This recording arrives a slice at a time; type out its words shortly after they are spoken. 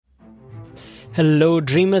Hello,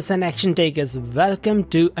 dreamers and action takers. Welcome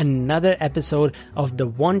to another episode of the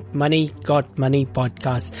Want Money, Got Money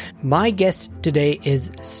podcast. My guest today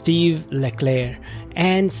is Steve LeClaire,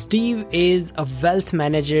 and Steve is a wealth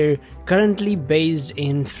manager currently based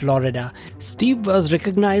in Florida. Steve was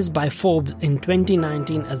recognized by Forbes in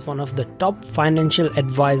 2019 as one of the top financial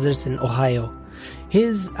advisors in Ohio.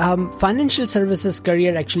 His financial services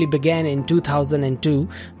career actually began in 2002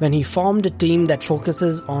 when he formed a team that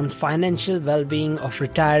focuses on financial well-being of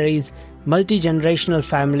retirees, multi-generational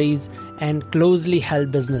families, and closely held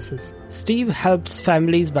businesses. Steve helps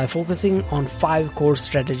families by focusing on 5 core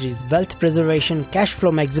strategies: wealth preservation, cash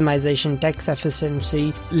flow maximization, tax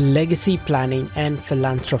efficiency, legacy planning, and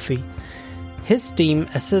philanthropy. His team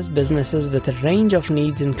assists businesses with a range of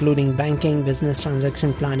needs including banking, business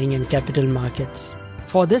transaction planning, and capital markets.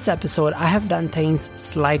 For this episode, I have done things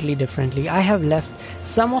slightly differently. I have left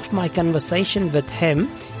some of my conversation with him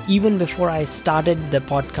even before I started the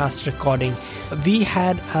podcast recording. We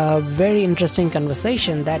had a very interesting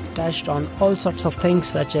conversation that touched on all sorts of things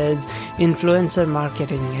such as influencer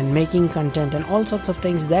marketing and making content and all sorts of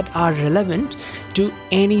things that are relevant to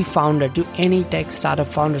any founder, to any tech startup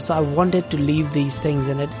founder. So I wanted to leave these things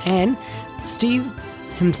in it. And Steve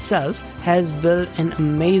himself has built an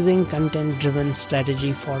amazing content-driven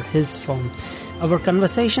strategy for his firm. Our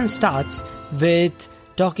conversation starts with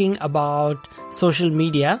talking about social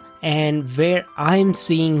media and where I'm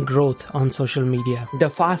seeing growth on social media.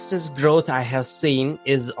 The fastest growth I have seen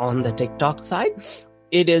is on the TikTok side.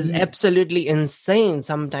 It is absolutely insane.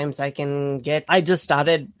 Sometimes I just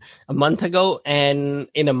started a month ago, and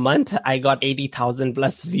in a month I got 80,000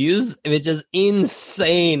 plus views, which is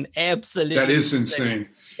insane. Absolutely. That is insane.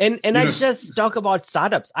 And I just talk about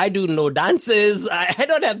startups. I do no dances. I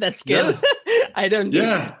don't have that skill. Yeah. I don't do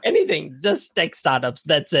anything. Just tech startups.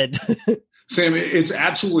 That's it. Sam, it's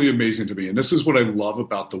absolutely amazing to me. And this is what I love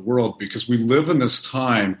about the world, because we live in this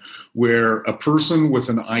time where a person with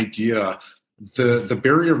an idea, the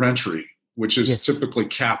barrier of entry, which is typically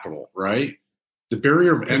capital, right? The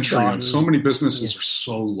barrier of entry on so many businesses are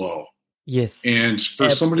so low. Yes. And for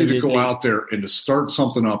somebody to go out there and to start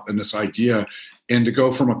something up in this idea and to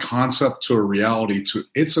go from a concept to a reality to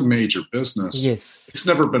it's a major business. Yes. It's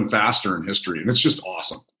never been faster in history. And it's just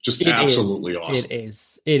awesome. Just absolutely awesome.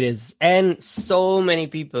 It is. And so many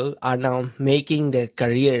people are now making their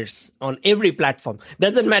careers on every platform.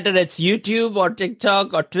 Doesn't matter it's YouTube or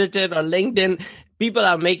TikTok or Twitter or LinkedIn. People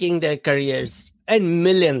are making their careers in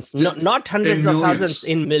millions, not hundreds of thousands,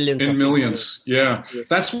 in millions. In millions, yeah. Yes.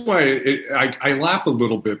 That's why I laugh a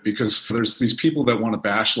little bit, because there's these people that want to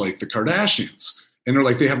bash like the Kardashians. And they're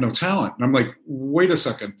like, they have no talent. And I'm like, wait a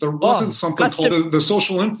second. There wasn't something called the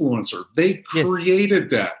social influencer. They created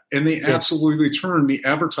that. And they absolutely turned the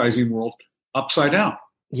advertising world upside down.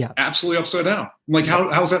 Yeah. Absolutely upside down. I'm like,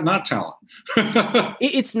 how's that not talent?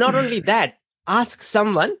 It's not only that. Ask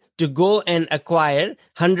someone to go and acquire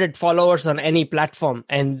 100 followers on any platform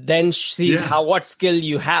and then see what skill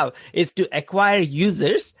you have. Is to acquire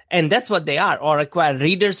users, and that's what they are, or acquire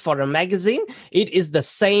readers for a magazine. It is the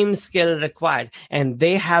same skill required, and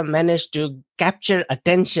they have managed to capture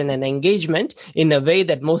attention and engagement in a way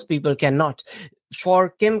that most people cannot. For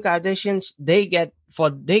Kim Kardashian, they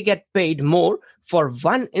get paid more for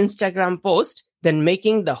one Instagram post than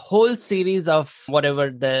making the whole series of whatever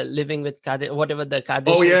the Kardashian.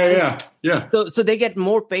 Oh yeah. So they get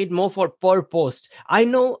paid more for per post. I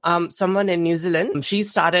know someone in New Zealand. She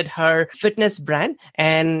started her fitness brand,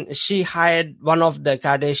 and she hired one of the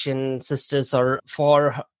Kardashian sisters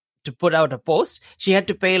to put out a post. She had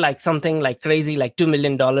to pay something crazy, $2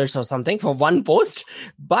 million or something for one post.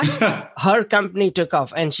 But her company took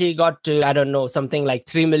off, and she got to, I don't know, something like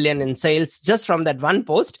 3 million in sales just from that one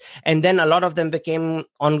post. And then a lot of them became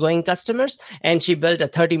ongoing customers, and she built a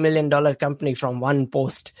 $30 million company from one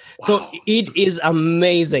post. Wow. So it is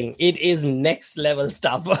amazing. It is next level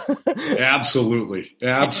stuff. Absolutely.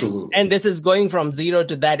 And this is going from zero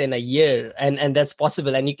to that in a year. And that's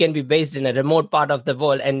possible. And you can be based in a remote part of the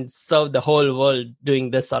world and serve the whole world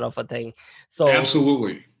doing this sort of a thing. So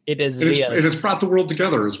absolutely. It is real. It has brought the world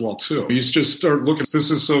together as well, too. You just start looking. This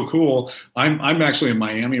is so cool. I'm actually in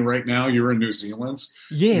Miami right now. You're in New Zealand.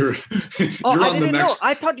 Yes. I didn't know.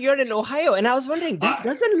 I thought you're in Ohio, and I was wondering, this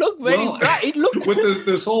doesn't look very bright. It looked with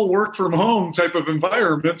this whole work from home type of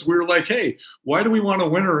environments. We were like, hey, why do we want to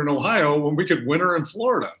winter in Ohio when we could winter in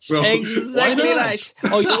Florida? So exactly right.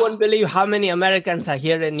 Oh, you won't believe how many Americans are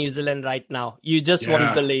here in New Zealand right now. You just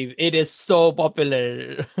won't believe. It is so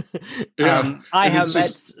popular. Yeah. I have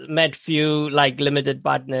met met few like limited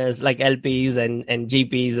partners, like LPs and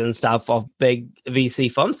GPs and stuff of big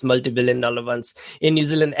VC firms, multi-billion-dollar ones in New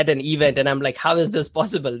Zealand at an event. And I'm like, how is this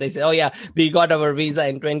possible? They say, oh yeah, we got our visa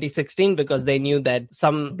in 2016 because they knew that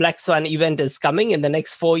some Black Swan event is coming in the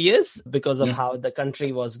next 4 years because of how the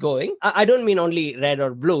country was going. I don't mean only red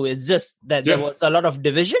or blue. It's just that there was a lot of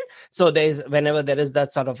division. So whenever there is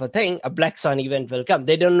that sort of a thing, a Black Swan event will come.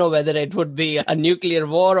 They don't know whether it would be a nuclear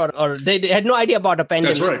war or they had no idea about a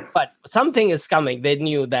pandemic. That's right. But something is coming. They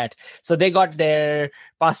knew that. So they got their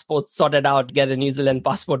passports sorted out, get a New Zealand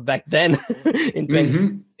passport back then in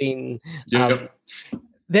 2016.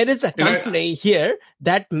 There is a company here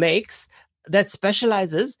that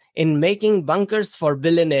specializes in making bunkers for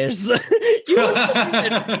billionaires.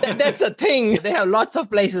 That's a thing. They have lots of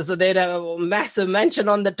places. So they have a massive mansion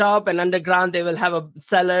on the top, and underground they will have a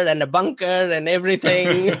cellar and a bunker and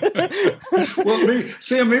everything. Well,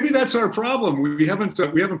 Sam, maybe that's our problem. We haven't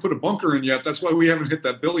put a bunker in yet. That's why we haven't hit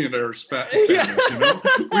that billionaire status. You know?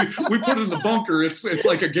 we put it in the bunker. It's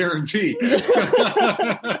like a guarantee.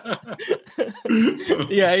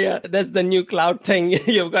 Yeah. That's the new cloud thing.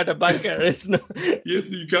 You've got a bunker.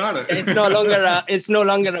 Yes, you got it. It's no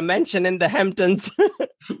longer a mansion in the Hamptons.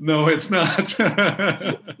 No, it's not.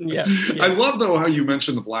 Yeah. I love though how you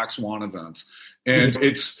mentioned the Black Swan event. And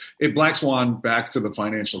Black Swan, back to the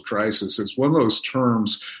financial crisis, is one of those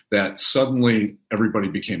terms that suddenly everybody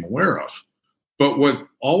became aware of. But what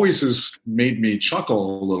always has made me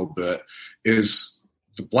chuckle a little bit is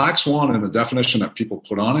the Black Swan and the definition that people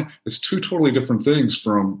put on it is two totally different things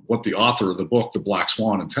from what the author of the book, The Black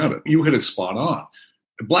Swan, intended. You hit it spot on.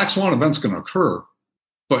 The Black Swan event's going to occur,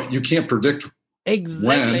 but you can't predict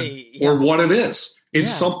when or what it is.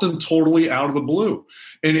 It's something totally out of the blue.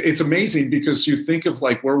 And it's amazing because you think of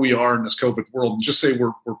like where we are in this COVID world and just say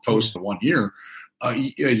we're post 1 year. A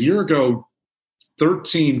year ago,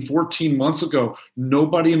 13, 14 months ago,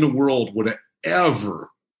 nobody in the world would have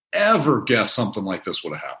ever guessed something like this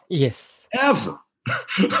would have happened. Yes. Ever.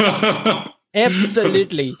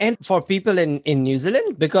 Absolutely. And for people in New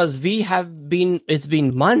Zealand, because it's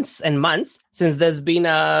been months and months since there's been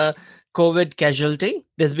a COVID casualty.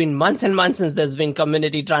 There's been months and months since there's been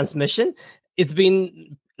community transmission. It's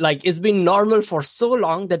been normal for so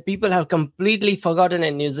long that people have completely forgotten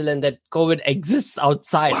in New Zealand that COVID exists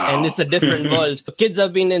outside and it's a different world. Kids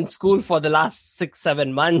have been in school for the last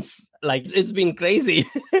 6-7 months. Like, it's been crazy.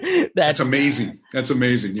 That's amazing.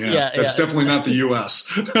 Yeah. That's definitely not the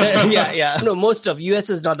US. No, most of US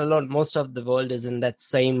is not alone. Most of the world is in that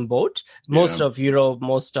same boat. Most of Europe,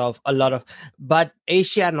 but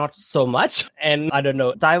Asia, not so much. And I don't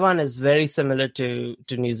know, Taiwan is very similar to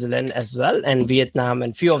New Zealand as well. And Vietnam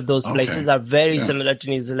and few of those places are very similar to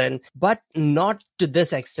New Zealand, but not to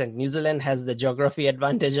this extent. New Zealand has the geography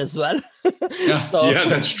advantage as well.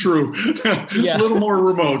 That's true. A little more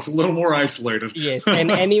remote, a little more isolated. Yes,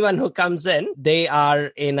 and anyone who comes in, they are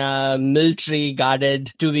in a military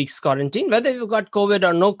guarded 2 weeks quarantine. Whether you've got COVID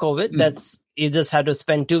or no COVID, you just have to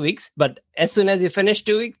spend 2 weeks. But as soon as you finish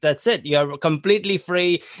 2 weeks, that's it. You're completely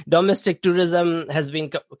free. Domestic tourism has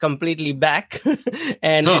been completely back.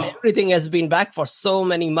 and everything has been back for so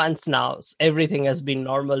many months now. Everything has been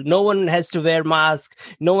normal. No one has to wear masks.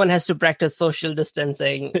 No one has to practice social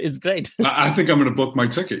distancing. It's great. I think I'm going to book my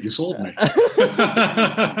ticket. You sold me.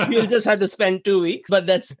 You'll just have to spend 2 weeks.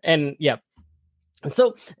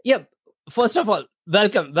 So, first of all,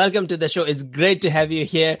 welcome to the show. It's great to have you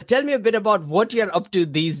here. Tell me a bit about what you're up to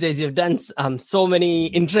these days. You've done so many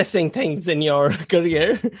interesting things in your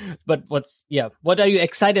career, but what are you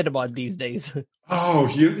excited about these days? Oh,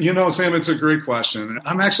 Sam, it's a great question.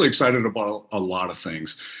 I'm actually excited about a lot of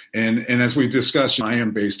things. And as we discussed, I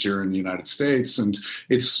am based here in the United States, and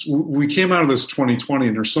we came out of this 2020,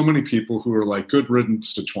 and there's so many people who are like, good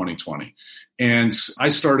riddance to 2020. And I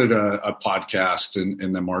started a podcast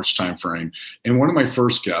in the March timeframe. And one of my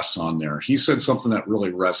first guests on there, he said something that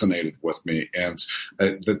really resonated with me. And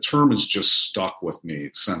the term has just stuck with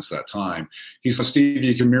me since that time. He said, Steve,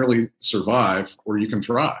 you can merely survive or you can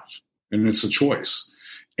thrive. And it's a choice.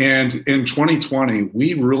 And in 2020,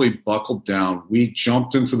 we really buckled down. We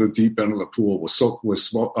jumped into the deep end of the pool with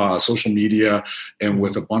social media and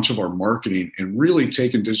with a bunch of our marketing and really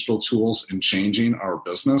taking digital tools and changing our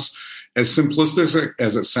business. As simplistic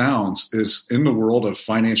as it sounds, is in the world of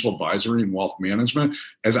financial advisory and wealth management,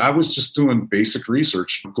 as I was just doing basic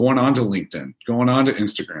research, going on to LinkedIn, going on to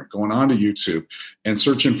Instagram, going on to YouTube, and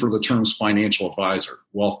searching for the terms financial advisor,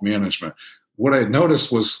 wealth management, what I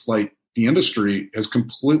noticed was like the industry has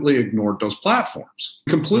completely ignored those platforms,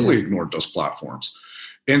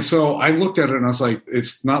 And so I looked at it and I was like,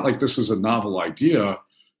 it's not like this is a novel idea,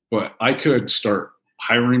 but I could start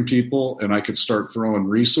hiring people, and I could start throwing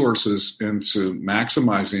resources into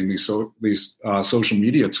maximizing these social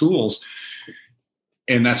media tools.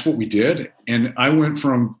 And that's what we did. And I went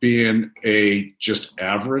from being a just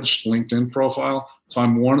average LinkedIn profile to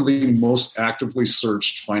I'm one of the most actively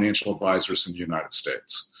searched financial advisors in the United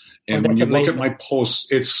States. And when you look at my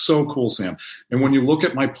posts, it's so cool, Sam. And when you look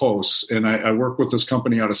at my posts, and I work with this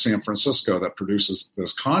company out of San Francisco that produces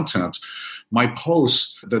this content, my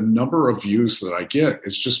posts, the number of views that I get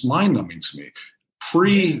is just mind-numbing to me.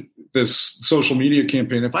 Pre this social media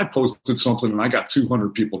campaign, if I posted something and I got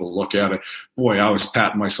 200 people to look at it, boy, I was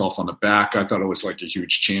patting myself on the back. I thought I was like a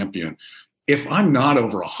huge champion. If I'm not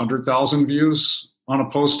over 100,000 views on a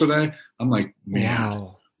post today, I'm like, man,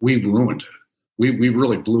 we ruined it. We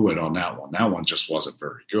really blew it on that one. That one just wasn't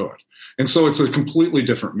very good. And so it's a completely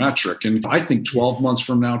different metric. And I think 12 months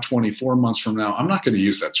from now, 24 months from now, I'm not going to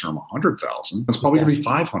use that term 100,000. It's probably going to be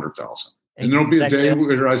 500,000. And there'll be a day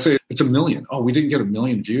where I say it's 1 million. Oh, we didn't get 1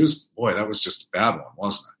 million views. Boy, that was just a bad one,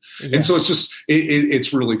 wasn't it? Yeah. And so it's just,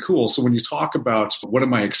 it's really cool. So when you talk about what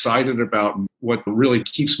am I excited about and what really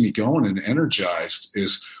keeps me going and energized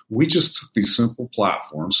is we just took these simple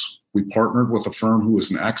platforms. We partnered with a firm who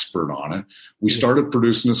was an expert on it. We started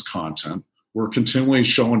producing this content. We're continually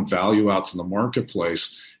showing value out to the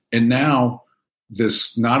marketplace. And now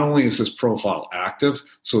this, not only is this profile active,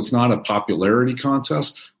 so it's not a popularity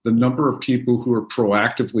contest, the number of people who are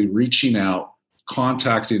proactively reaching out,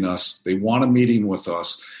 contacting us, they want a meeting with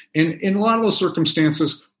us. And in a lot of those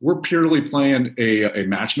circumstances, we're purely playing a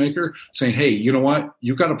matchmaker, saying, hey, you know what?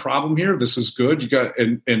 You've got a problem here. This is good. You got,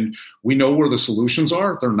 and we know where the solutions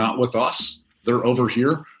are. They're not with us. They're over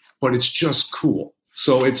here, but it's just cool.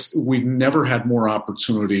 So we've never had more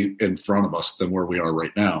opportunity in front of us than where we are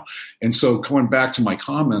right now. And so going back to my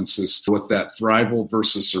comments is with that thrival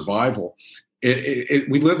versus survival,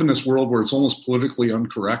 we live in this world where it's almost politically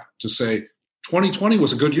incorrect to say 2020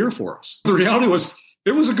 was a good year for us. The reality was,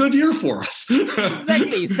 it was a good year for us.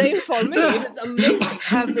 Exactly. Same for me. It was amazing to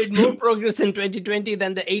have made more progress in 2020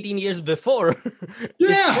 than the 18 years before.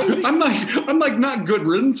 Yeah. I'm like not good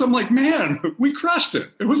riddance. I'm like, man, we crushed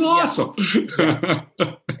it. It was awesome. Yeah.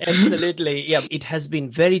 Absolutely. Yeah. It has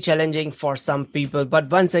been very challenging for some people. But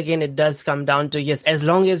once again, it does come down to, yes, as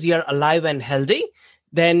long as you're alive and healthy,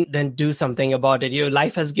 then do something about it. Your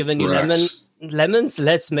life has given you lemons.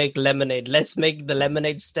 Let's make lemonade. Let's make the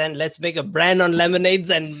lemonade stand. Let's make a brand on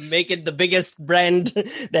lemonades and make it the biggest brand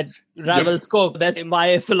that rivals Coke. That's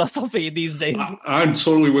my philosophy these days. I'm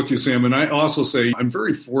totally with you, Sam. And I also say I'm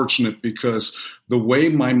very fortunate because the way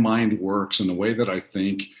my mind works and the way that I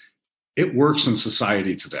think, it works in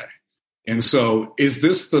society today. And so is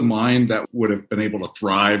this the mind that would have been able to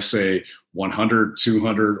thrive, say, 100,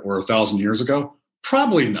 200, or 1,000 years ago?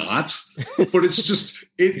 Probably not, but it's just,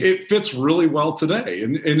 it fits really well today.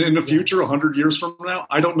 And in the future, 100 years from now,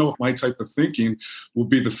 I don't know if my type of thinking will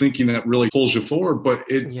be the thinking that really pulls you forward, but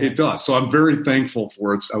it does. So I'm very thankful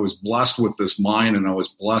for it. I was blessed with this mind and I was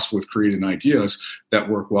blessed with creating ideas that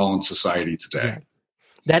work well in society today.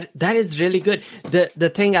 Yeah. That is really good.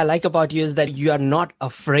 The thing I like about you is that you are not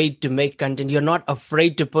afraid to make content. You're not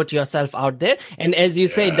afraid to put yourself out there. And as you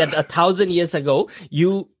say that 1,000 years ago,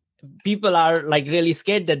 people are like really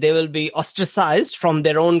scared that they will be ostracized from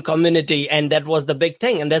their own community. And that was the big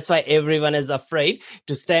thing. And that's why everyone is afraid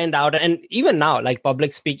to stand out. And even now, like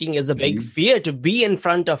public speaking is a big fear. To be in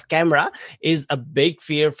front of camera is a big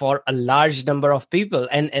fear for a large number of people.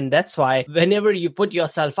 And that's why whenever you put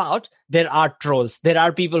yourself out, there are trolls. There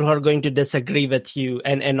are people who are going to disagree with you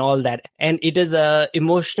and all that. And it is a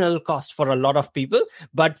emotional cost for a lot of people.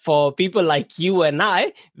 But for people like you and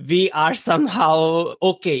I, we are somehow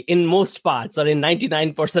okay in most parts or in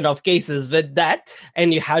 99% of cases with that.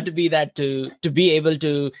 And you have to be that to be able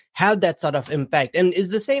to have that sort of impact. And it's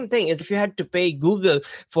the same thing as if you had to pay Google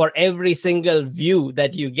for every single view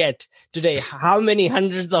that you get today. How many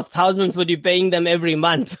hundreds of thousands would you paying them every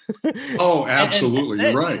month? Oh,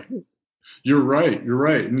 absolutely. You're right. You're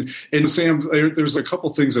right. And Sam, there's a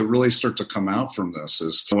couple things that really start to come out from this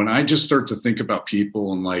is when I just start to think about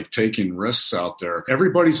people and like taking risks out there,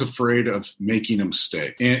 everybody's afraid of making a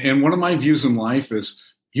mistake. And one of my views in life is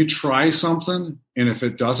you try something, and if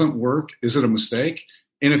it doesn't work, is it a mistake?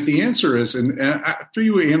 And if the answer is, and after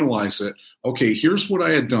you analyze it, okay, here's what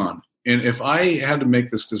I had done. And if I had to make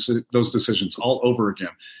those decisions all over again,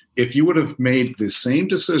 if you would have made the same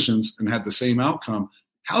decisions and had the same outcome,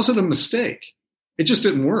 how's it a mistake? It just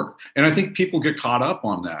didn't work. And I think people get caught up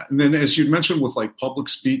on that. And then as you mentioned with like public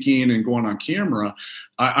speaking and going on camera,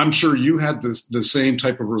 I'm sure you had the same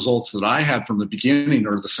type of results that I had from the beginning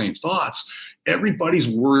or the same thoughts. Everybody's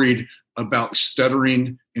worried about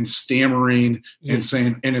stuttering and stammering and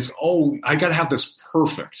saying, and it's, I got to have this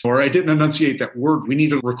perfect, or I didn't enunciate that word. We need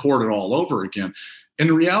to record it all over again. And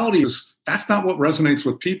the reality is that's not what resonates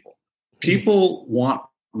with people. People want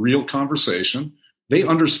real conversation. They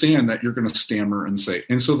understand that you're going to stammer and say,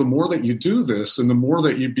 and so the more that you do this and the more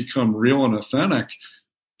that you become real and authentic,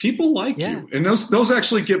 people like you. And those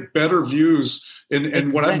actually get better views.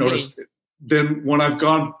 And what I've noticed than when I've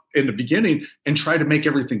gone in the beginning and tried to make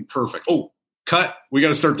everything perfect. Oh, cut. We got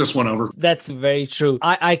to start this one over. That's very true.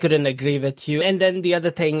 I couldn't agree with you. And then the other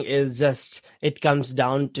thing is just, it comes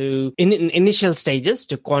down to in initial stages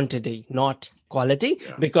to quantity, not quality,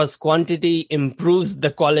 because quantity improves the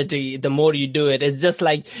quality the more you do it. It's just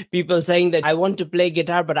like people saying that I want to play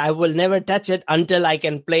guitar, but I will never touch it until I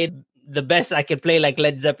can play the best I can play, like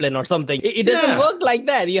Led Zeppelin or something. It doesn't work like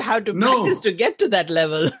that. You have to practice to get to that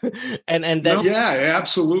level. and then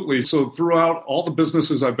absolutely. So throughout all the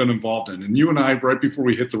businesses I've been involved in, and you and I, right before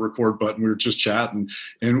we hit the record button, we were just chatting.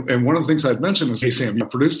 And one of the things I'd mentioned was, hey, Sam, you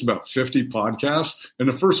produced about 50 podcasts. And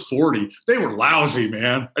the first 40, they were lousy,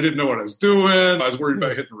 man. I didn't know what I was doing. I was worried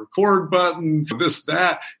about hitting the record button, this,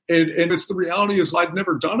 that. And it's the reality is I'd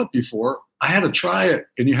never done it before. I had to try it,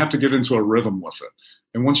 and you have to get into a rhythm with it.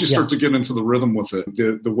 And once you start to get into the rhythm with it,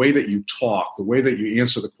 the way that you talk, the way that you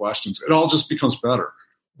answer the questions, it all just becomes better.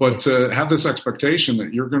 But to have this expectation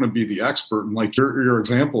that you're going to be the expert, and like your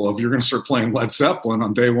example of you're going to start playing Led Zeppelin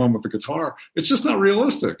on day one with the guitar, it's just not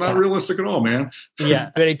realistic. Not realistic at all, man.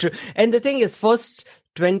 Yeah, very true. And the thing is, first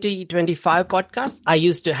 20-25 podcasts, I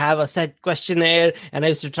used to have a set questionnaire and I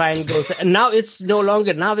used to try and go, and now it's no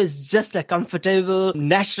longer. Now it's just a comfortable,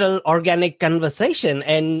 natural, organic conversation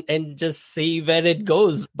and just see where it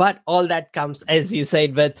goes. But all that comes, as you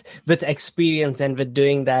said, with experience and with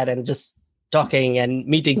doing that and just talking and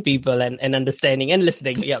meeting people and understanding and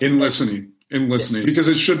listening. In listening, because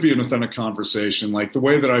it should be an authentic conversation. Like the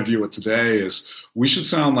way that I view it today is we should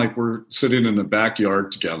sound like we're sitting in the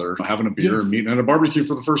backyard together, having a beer and meeting at a barbecue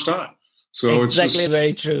for the first time. So exactly, it's just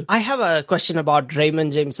very true. I have a question about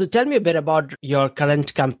Raymond James. So tell me a bit about your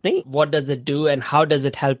current company. What does it do and how does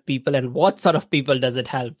it help people and what sort of people does it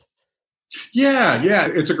help? Yeah,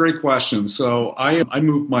 it's a great question. So I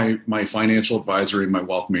moved my financial advisory and my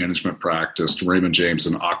wealth management practice to Raymond James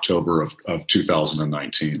in October of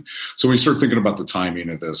 2019. So we started thinking about the timing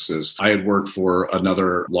of this is I had worked for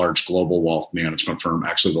another large global wealth management firm,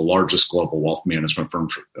 actually the largest global wealth management firm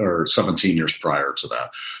for 17 years prior to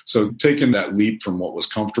that. So taking that leap from what was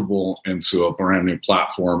comfortable into a brand new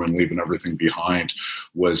platform and leaving everything behind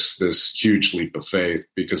was this huge leap of faith,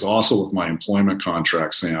 because also with my employment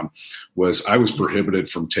contract, Sam, I was prohibited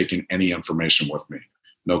from taking any information with me.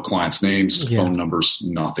 No clients' names, phone numbers,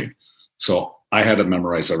 nothing. So I had to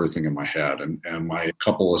memorize everything in my head. And my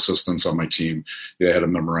couple assistants on my team, they had to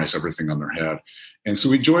memorize everything on their head. And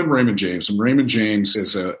so we joined Raymond James. And Raymond James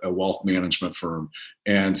is a wealth management firm.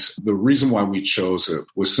 And the reason why we chose it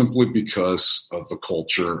was simply because of the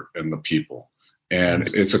culture and the people.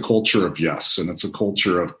 And it's a culture of yes, and it's a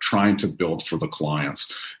culture of trying to build for the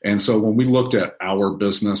clients. And so when we looked at our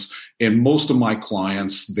business, and most of my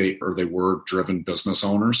clients, they were driven business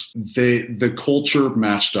owners, the culture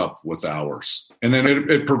matched up with ours. And then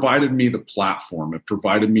it provided me the platform. It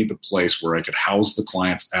provided me the place where I could house the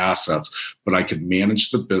client's assets, but I could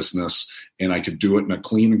manage the business and I could do it in a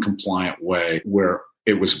clean and compliant way where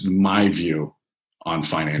it was my view on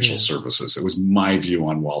financial services. It was my view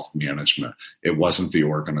on wealth management. It wasn't the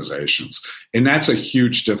organizations. And that's a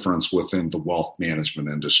huge difference within the wealth management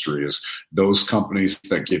industry is those companies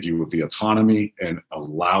that give you the autonomy and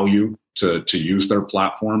allow you to use their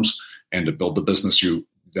platforms and to build the business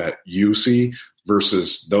that you see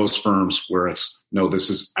versus those firms where it's, no,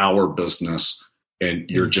 this is our business and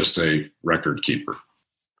you're just a record keeper.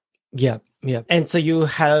 Yeah. And so you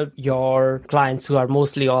help your clients who are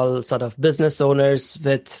mostly all sort of business owners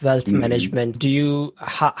with wealth management.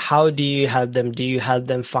 How do you help them? Do you help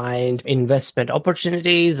them find investment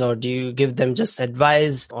opportunities, or do you give them just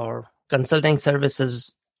advice or consulting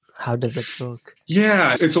services? How does it work?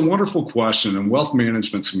 Yeah, it's a wonderful question. And wealth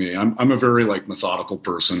management to me, I'm a very methodical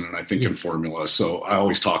person, and I think in formulas. So I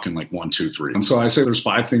always talk in 1, 2, 3. And so I say there's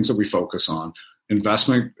 5 things that we focus on: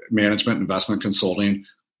 investment management, investment consulting.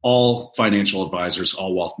 All financial advisors,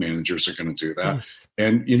 all wealth managers are going to do that. Yes.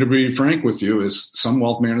 And to be frank with you, is some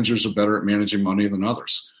wealth managers are better at managing money than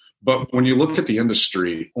others. But when you look at the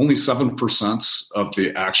industry, only 7% of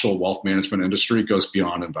the actual wealth management industry goes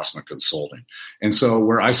beyond investment consulting. And so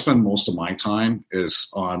where I spend most of my time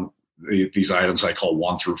is on these items I call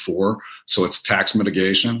 1 through 4. So it's tax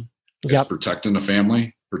mitigation, it's protecting the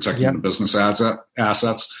family, protecting the business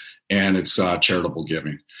assets, and it's charitable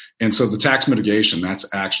giving. And so the tax mitigation,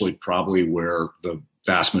 that's actually probably where the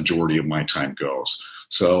vast majority of my time goes.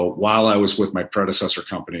 So while I was with my predecessor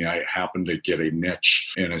company, I happened to get a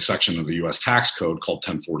niche in a section of the U.S. tax code called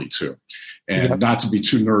 1042. And not to be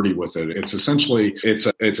too nerdy with it, it's essentially, it's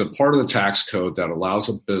a part of the tax code that allows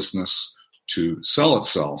a business to sell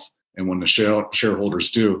itself. And when the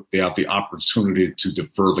shareholders do, they have the opportunity to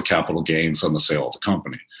defer the capital gains on the sale of the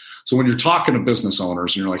company. So when you're talking to business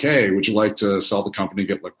owners and you're like, hey, would you like to sell the company,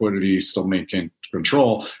 get liquidity, still maintain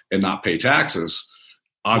control, and not pay taxes?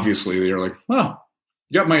 Obviously, they're like, oh,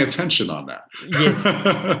 you got my attention on that.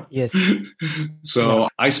 Yes. So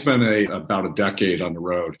I spent about a decade on the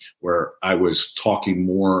road where I was talking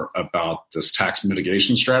more about this tax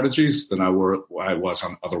mitigation strategies than I was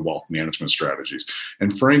on other wealth management strategies.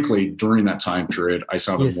 And frankly, during that time period, I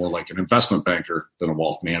sounded more like an investment banker than a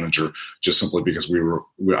wealth manager, just simply because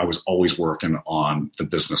I was always working on the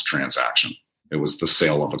business transaction. It was the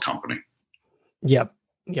sale of a company. Yep.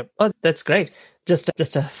 Oh, that's great.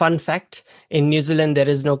 Just a fun fact. In New Zealand, there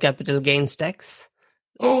is no capital gains tax.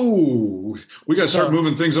 Oh, we got to start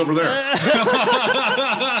moving things over there. So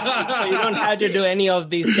you don't have to do any of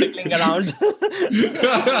these circling around.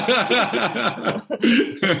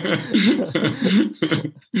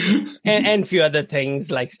 and few other things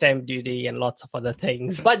like stamp duty and lots of other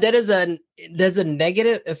things. But there's a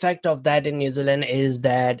negative effect of that in New Zealand is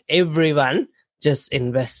that everyone just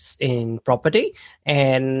invests in property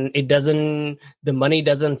and the money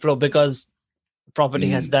doesn't flow because property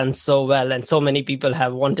has done so well and so many people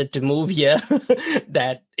have wanted to move here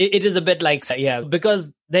that it is a bit like,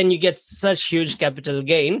 because then you get such huge capital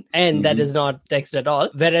gain and that is not taxed at all.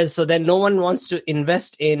 Whereas, so then no one wants to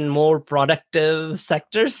invest in more productive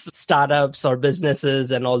sectors, startups or businesses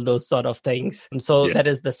and all those sort of things. And so that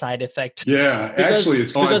is the side effect. Yeah, actually,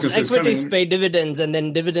 it's because equities pay dividends and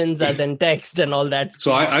then dividends are then taxed and all that.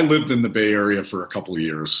 So I lived in the Bay Area for a couple of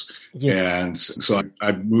years. And so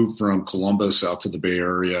I moved from Columbus out to the Bay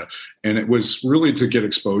Area. And it was really to get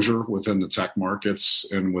exposure within the tech markets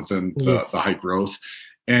and within the high growth.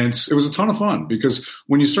 And it was a ton of fun because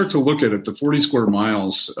when you start to look at it, the 40 square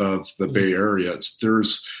miles of the Bay Area,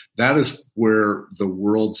 that is where the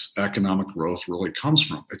world's economic growth really comes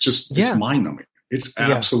from. It's mind-numbing. It's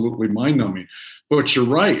absolutely mind-numbing. But you're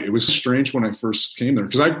right. It was strange when I first came there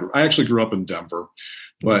because I actually grew up in Denver.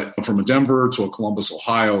 But from a Denver to a Columbus,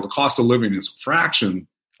 Ohio, the cost of living is a fraction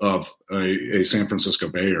of a San Francisco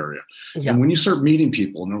Bay Area. And when you start meeting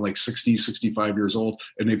people and they're like 60, 65 years old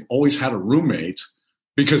and they've always had a roommate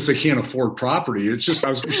because they can't afford property. It's just,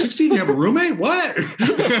 you're 16, you have a roommate? What?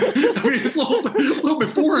 I mean, it's a little bit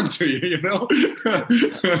foreign to you, you know?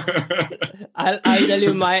 I'll tell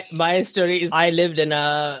you my story is I lived in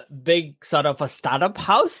a big sort of a startup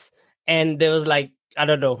house and there was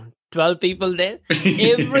 12 people there.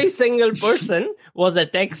 Every single person was a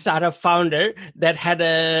tech startup founder that had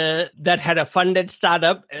a funded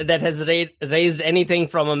startup that has raised anything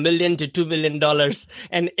from $1 million to $2 million,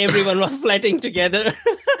 and everyone was flatting together.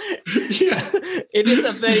 It is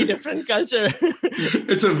a very different culture.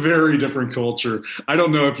 It's a very different culture. I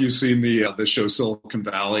don't know if you've seen the show Silicon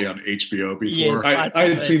Valley on HBO before. Yes, I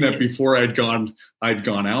had seen that before I'd gone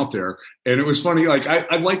out there, and it was funny. Like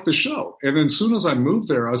I liked the show, and then as soon as I moved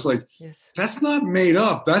there, I was like, that's not made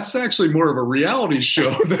up. That's actually more of a reality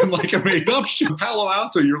show than like a made up show. Palo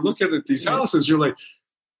Alto, you're looking at these houses, you're like,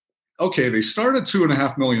 okay, they started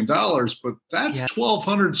 $2.5 million, but that's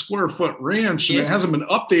 1,200 square foot ranch, and it hasn't been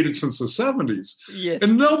updated since the 70s.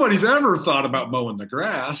 And nobody's ever thought about mowing the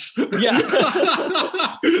grass.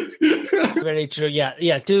 Very true.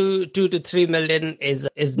 2 to 3 million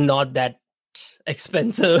is not that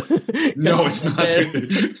expensive. No, it's not.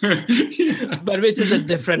 But which is a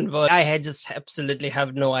different world. I just absolutely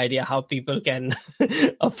have no idea how people can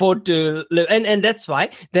afford to live. And that's why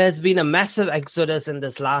there's been a massive exodus in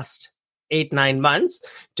this last 8-9 months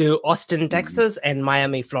to Austin, Texas and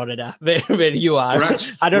Miami, Florida, where you are.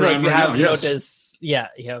 Correct. I don't know if you have noticed. Yeah.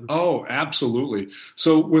 Oh, absolutely.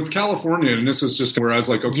 So with California, and this is just where I was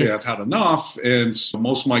like, okay, I've had enough. And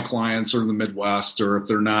most of my clients are in the Midwest, or if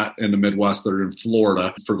they're not in the Midwest, they're in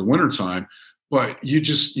Florida for the wintertime. But you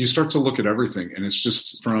start to look at everything, and it's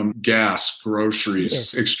just from gas,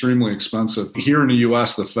 groceries, extremely expensive. Here in the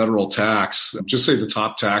U.S., the federal tax, just say the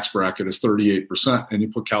top tax bracket is 38%, and you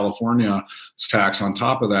put California's tax on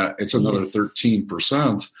top of that, it's another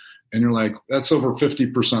 13%. And you're like, that's over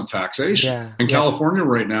 50% taxation. And California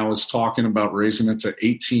right now is talking about raising it to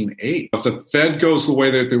 18.8. If the Fed goes the way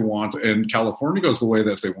that they want and California goes the way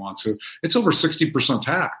that they want to, it's over 60%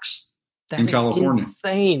 tax in California.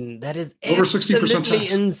 Insane. That is over 60%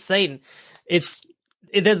 tax. Insane.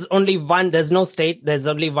 there's only one, there's no state, there's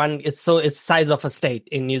only one. It's size of a state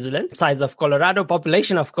in New Zealand, size of Colorado,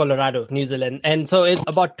 population of Colorado, New Zealand. And so it's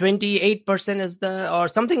about 28% is or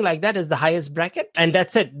something like that is the highest bracket. And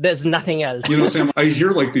that's it. There's nothing else. Sam, I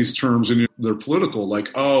hear like these terms and they're political, like,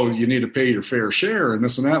 oh, you need to pay your fair share and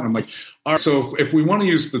this and that. And I'm like, all right, so if we want to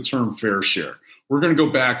use the term fair share, we're going to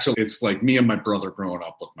go back to it's like me and my brother growing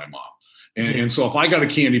up with my mom. And so if I got a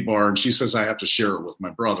candy bar and she says I have to share it with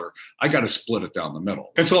my brother, I got to split it down the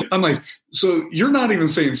middle. And so I'm like, so you're not even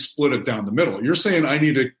saying split it down the middle. You're saying I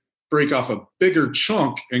need to break off a bigger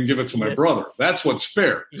chunk and give it to my brother. That's what's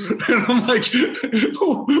fair. And I'm like,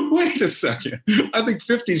 oh, wait a second. I think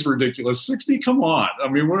 50 is ridiculous. 60, come on. I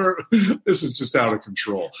mean, this is just out of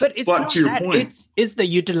control. But to your point, it's the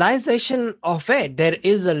utilization of it. There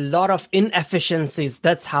is a lot of inefficiencies.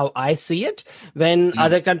 That's how I see it. When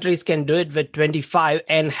other countries can do it with 25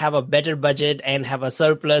 and have a better budget and have a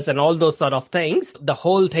surplus and all those sort of things, the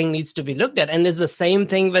whole thing needs to be looked at. And it's the same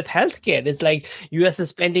thing with healthcare. It's like US is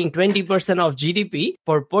spending 20% of GDP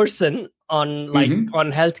per person on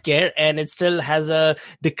on healthcare, and it still has a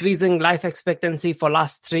decreasing life expectancy for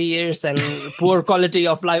last 3 years and poor quality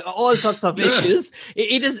of life, all sorts of issues.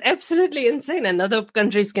 It is absolutely insane. And other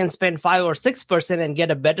countries can spend 5 or 6% and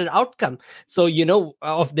get a better outcome. So,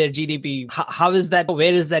 of their GDP, how is that?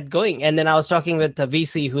 Where is that going? And then I was talking with a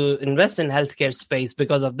VC who invests in healthcare space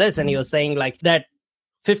because of this. And he was saying like that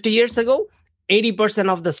 50 years ago, 80%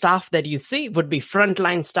 of the staff that you see would be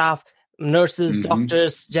frontline staff, nurses,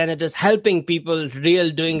 doctors, janitors, helping people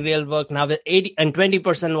doing real work. Now with 80 and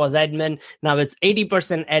 20% was admin. Now it's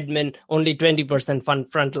 80% admin, only 20%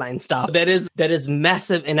 frontline staff. There is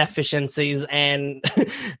massive inefficiencies,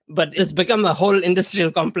 but it's become a whole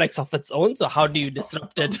industrial complex of its own. So how do you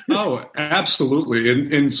disrupt it? Oh,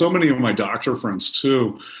 absolutely. And so many of my doctor friends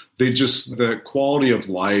too, the quality of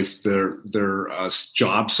life, their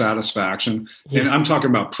job satisfaction, and I'm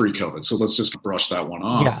talking about pre-COVID, so let's just brush that one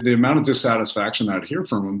off. Yeah. The amount of dissatisfaction I'd hear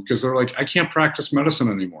from them because they're like, I can't practice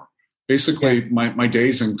medicine anymore. Basically, my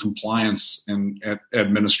days in compliance and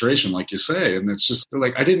administration, like you say, and it's just, they're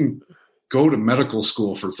like, I didn't go to medical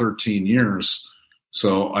school for 13 years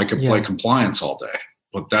so I could play compliance all day,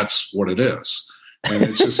 but that's what it is. And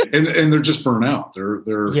it's just, and they're just burnt out.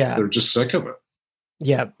 They're just sick of it.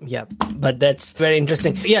 Yeah. But that's very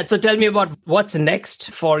interesting. Yeah. So tell me about what's next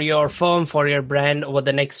for your firm, for your brand over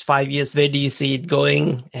the next 5 years. Where do you see it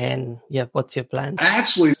going? And what's your plan?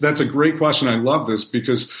 Actually, that's a great question. I love this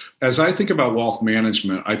because as I think about wealth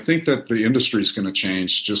management, I think that the industry is going to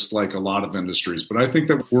change just like a lot of industries. But I think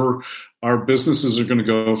that our businesses are going to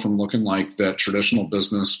go from looking like that traditional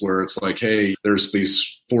business where it's like, hey, there's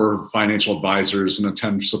these 4 financial advisors and a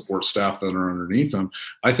 10 support staff that are underneath them.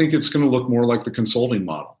 I think it's going to look more like the consulting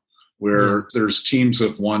model where there's teams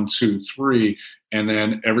of 1, 2, 3, and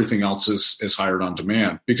then everything else is hired on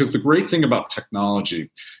demand. Because the great thing about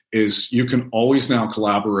technology is you can always now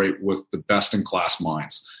collaborate with the best-in-class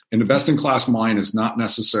minds. And the best-in-class mind is not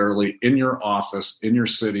necessarily in your office, in your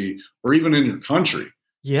city, or even in your country.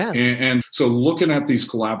 Yeah. And so looking at these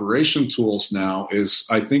collaboration tools now is,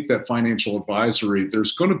 I think that financial advisory,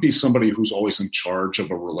 there's going to be somebody who's always in charge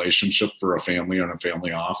of a relationship for a family and a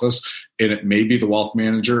family office. And it may be the wealth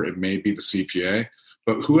manager, it may be the CPA,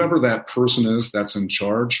 but whoever that person is that's in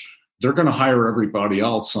charge, they're going to hire everybody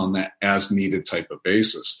else on that as needed type of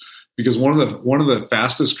basis. Because one of the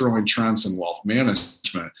fastest growing trends in wealth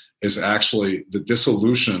management is actually the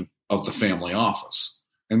dissolution of the family office.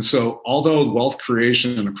 And so although wealth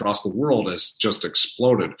creation across the world has just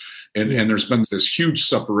exploded and there's been this huge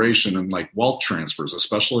separation in like wealth transfers,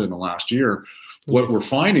 especially in the last year, what we're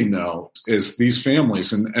finding though is these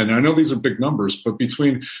families, and I know these are big numbers, but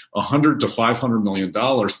between $100 to $500 million,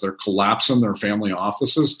 they're collapsing their family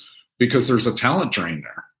offices because there's a talent drain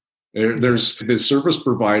there. There's the service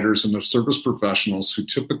providers and the service professionals who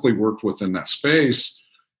typically work within that space.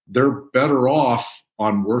 They're better off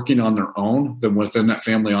on working on their own than within that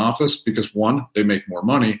family office because 1, they make more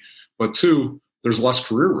money, but 2, there's less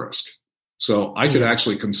career risk. So I could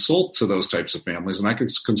actually consult to those types of families and I could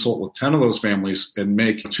consult with 10 of those families and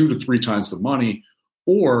make 2 to 3 times the money,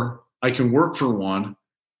 or I can work for one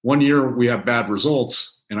year we have bad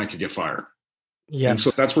results and I could get fired. Yeah. And so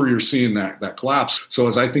that's where you're seeing that collapse. So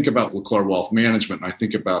as I think about LeClaire Wealth Management and I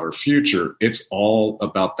think about our future, it's all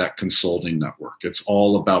about that consulting network. It's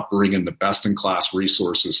all about bringing the best-in-class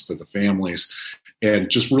resources to the families and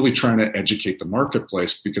just really trying to educate the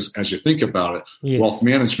marketplace because as you think about it, wealth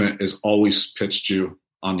management has always pitched you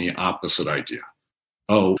on the opposite idea.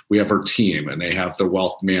 Oh, we have our team and they have the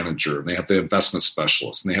wealth manager and they have the investment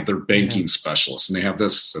specialist and they have their banking specialist and they have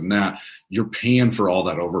this and that. You're paying for all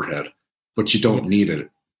that overhead. but you don't need it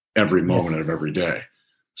every moment of every day.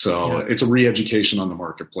 So it's a re-education on the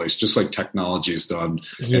marketplace, just like technology is done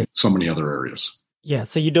in so many other areas. Yeah,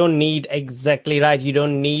 so you don't need exactly right. You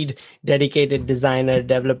don't need dedicated designer,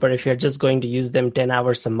 developer. If you're just going to use them 10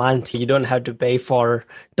 hours a month, you don't have to pay for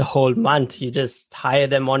the whole month. You just hire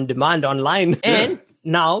them on demand online. And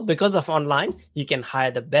now, because of online, you can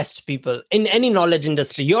hire the best people in any knowledge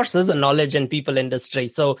industry. Yours is a knowledge and people industry.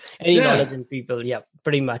 So any knowledge and people,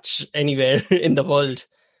 pretty much anywhere in the world.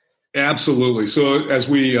 Absolutely. So as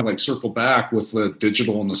we circle back with the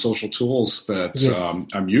digital and the social tools that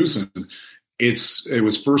I'm using, it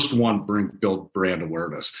was first one, build brand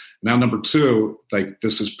awareness. Now, number two,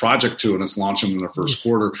 this is project 2 and it's launching in the first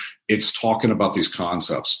quarter. It's talking about these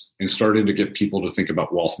concepts and starting to get people to think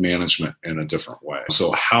about wealth management in a different way.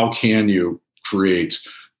 So how can you create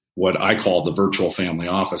what I call the virtual family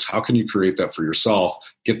office? How can you create that for yourself?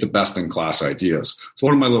 Get the best in class ideas. So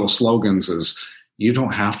one of my little slogans is, you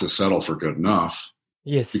don't have to settle for good enough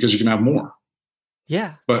because you can have more.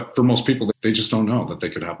 Yeah. But for most people, they just don't know that they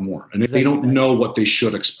could have more. And they don't know what they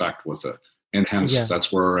should expect with it. And hence,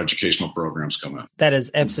 that's where our educational programs come in. That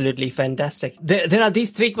is absolutely fantastic. There are these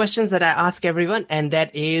 3 questions that I ask everyone. And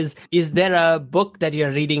that is there a book that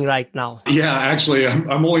you're reading right now? Yeah, actually,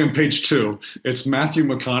 I'm only on page 2. It's Matthew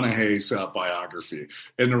McConaughey's biography.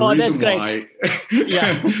 And the reason why,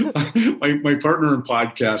 my partner in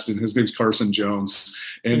podcasting, his name's Carson Jones.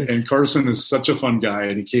 And Carson is such a fun guy.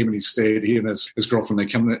 And he came and he stayed. He and his girlfriend, they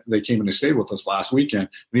came and they stayed with us last weekend.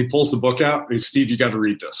 And he pulls the book out. And he's, Steve, you got to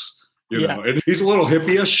read this. You know, and he's a little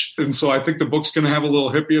hippie-ish, and so I think the book's going to have a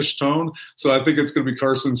little hippie-ish tone. So I think it's going to be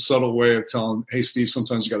Carson's subtle way of telling, "Hey, Steve,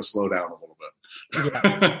 sometimes you got to slow down a little bit."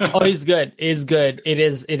 Oh, it's good. It's good. It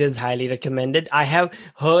is highly recommended. I have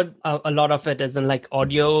heard a lot of it as in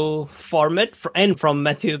audio format and from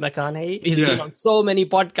Matthew McConaughey. He's been on so many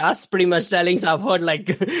podcasts pretty much telling. So I've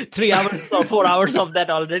heard 3 hours or 4 hours of that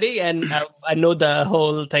already. And I know the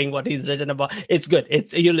whole thing, what he's written about. It's good.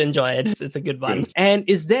 You'll enjoy it. It's a good one. Good. And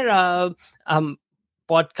is there a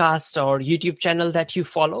podcast or YouTube channel that you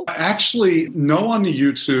follow? Actually, no, on the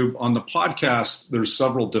YouTube. On the podcast, there's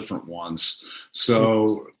several different ones.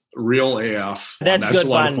 So Real AF, that's a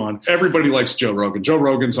lot of fun. Everybody likes Joe Rogan. Joe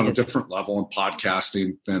Rogan's on a different level in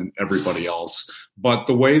podcasting than everybody else. But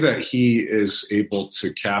the way that he is able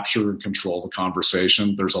to capture and control the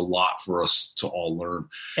conversation, there's a lot for us to all learn.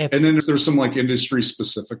 Absolutely. And then there's some industry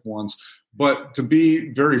specific ones. But to be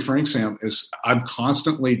very frank, Sam, is I'm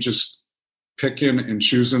constantly just picking and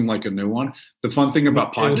choosing a new one. The fun thing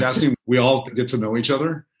about podcasting, we all get to know each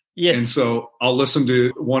other. Yes. And so I'll listen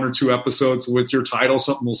to 1 or 2 episodes with your title.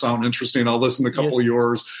 Something will sound interesting. I'll listen to a couple of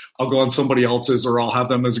yours. I'll go on somebody else's, or I'll have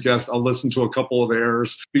them as a guest. I'll listen to a couple of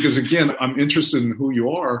theirs because, again, I'm interested in who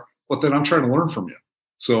you are, but then I'm trying to learn from you.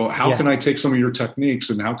 So how can I take some of your techniques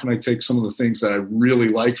and how can I take some of the things that I really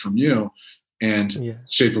like from you and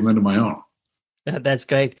shape them into my own? That's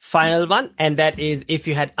great. Final one. And that is, if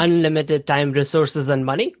you had unlimited time, resources, and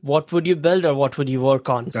money, what would you build or what would you work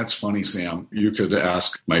on? That's funny, Sam. You could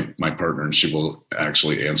ask my partner and she will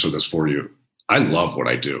actually answer this for you. I love what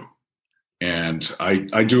I do. And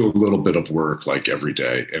I do a little bit of work every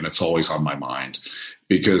day, and it's always on my mind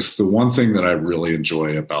because the one thing that I really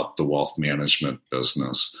enjoy about the wealth management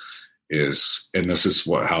business is, and this is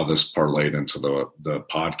how this parlayed into the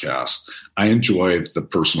podcast, I enjoy the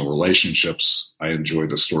personal relationships. I enjoy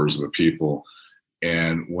the stories of the people.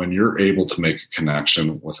 And when you're able to make a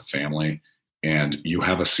connection with a family and you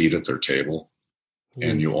have a seat at their table,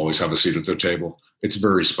 and you always have a seat at their table, it's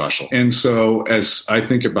very special. And so as I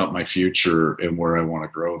think about my future and where I want to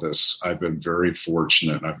grow this, I've been very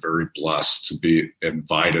fortunate and I'm very blessed to be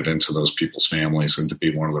invited into those people's families and to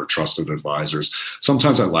be one of their trusted advisors.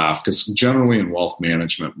 Sometimes I laugh because generally in wealth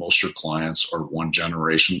management, most of your clients are 1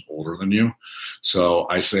 generation older than you. So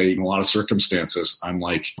I say in a lot of circumstances, I'm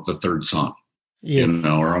like the 3rd son,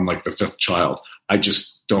 or I'm like the 5th child. I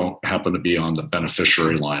just don't happen to be on the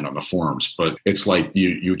beneficiary line on the forms, but it's like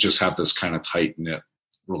you just have this kind of tight-knit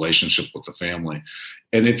relationship with the family.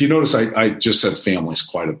 And if you notice, I just said families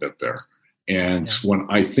quite a bit there. And when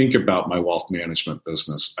I think about my wealth management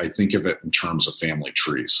business, I think of it in terms of family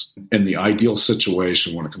trees. In the ideal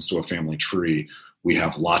situation, when it comes to a family tree, we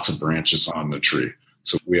have lots of branches on the tree.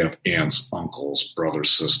 So we have aunts, uncles, brothers,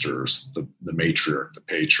 sisters, the matriarch, the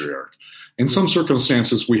patriarch. In some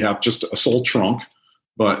circumstances, we have just a sole trunk,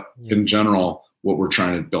 but in general, what we're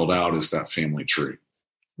trying to build out is that family tree.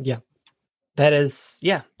 Yeah,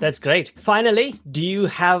 that's great. Finally, do you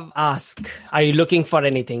have ask? Are you looking for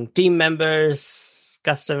anything? Team members,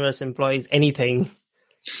 customers, employees, anything?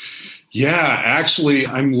 Yeah, actually,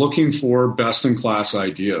 I'm looking for best-in-class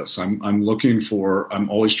ideas. I'm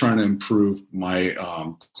always trying to improve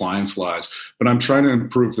my clients' lives, but I'm trying to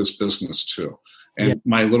improve this business too. And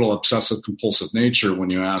my little obsessive-compulsive nature, when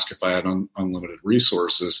you ask if I had unlimited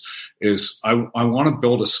resources, is I want to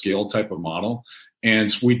build a scale type of model.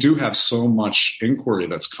 And we do have so much inquiry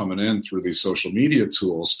that's coming in through these social media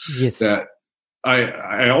tools that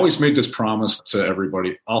I always made this promise to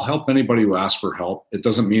everybody. I'll help anybody who asks for help. It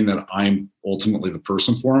doesn't mean that I'm ultimately the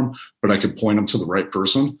person for them, but I could point them to the right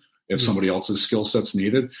person if somebody else's skill set's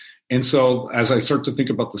needed. And so as I start to think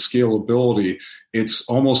about the scalability, it's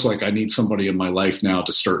almost like I need somebody in my life now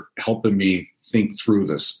to start helping me think through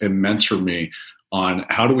this and mentor me on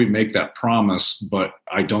how do we make that promise, but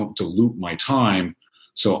I don't dilute my time.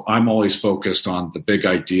 So I'm always focused on the big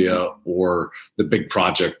idea or the big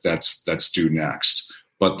project that's due next.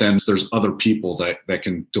 But then there's other people that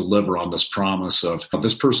can deliver on this promise of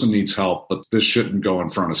this person needs help, but this shouldn't go in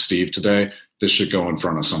front of Steve today. This should go in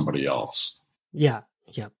front of somebody else. Yeah.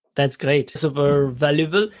 That's great. Super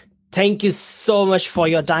valuable. Thank you so much for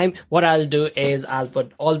your time. What I'll do is I'll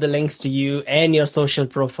put all the links to you and your social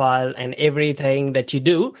profile and everything that you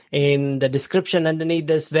do in the description underneath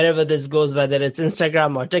this, wherever this goes, whether it's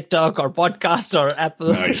Instagram or TikTok or podcast or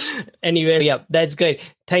Apple, anywhere. Yeah, that's great.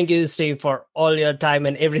 Thank you, Steve, for all your time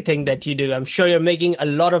and everything that you do. I'm sure you're making a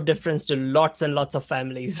lot of difference to lots and lots of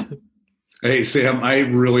families. Hey, Sam, I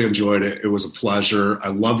really enjoyed it. It was a pleasure. I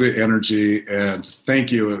love the energy, and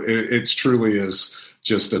thank you. It truly is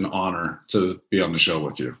just an honor to be on the show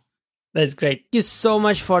with you. That's great. Thank you so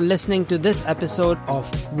much for listening to this episode of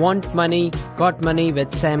Want Money, Got Money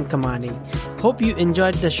with Sam Kamani. Hope you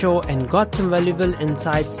enjoyed the show and got some valuable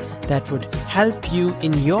insights that would help you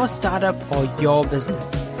in your startup or your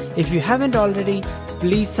business. If you haven't already,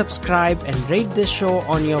 please subscribe and rate this show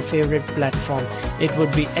on your favorite platform. It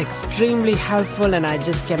would be extremely helpful, and I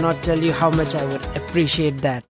just cannot tell you how much I would appreciate that.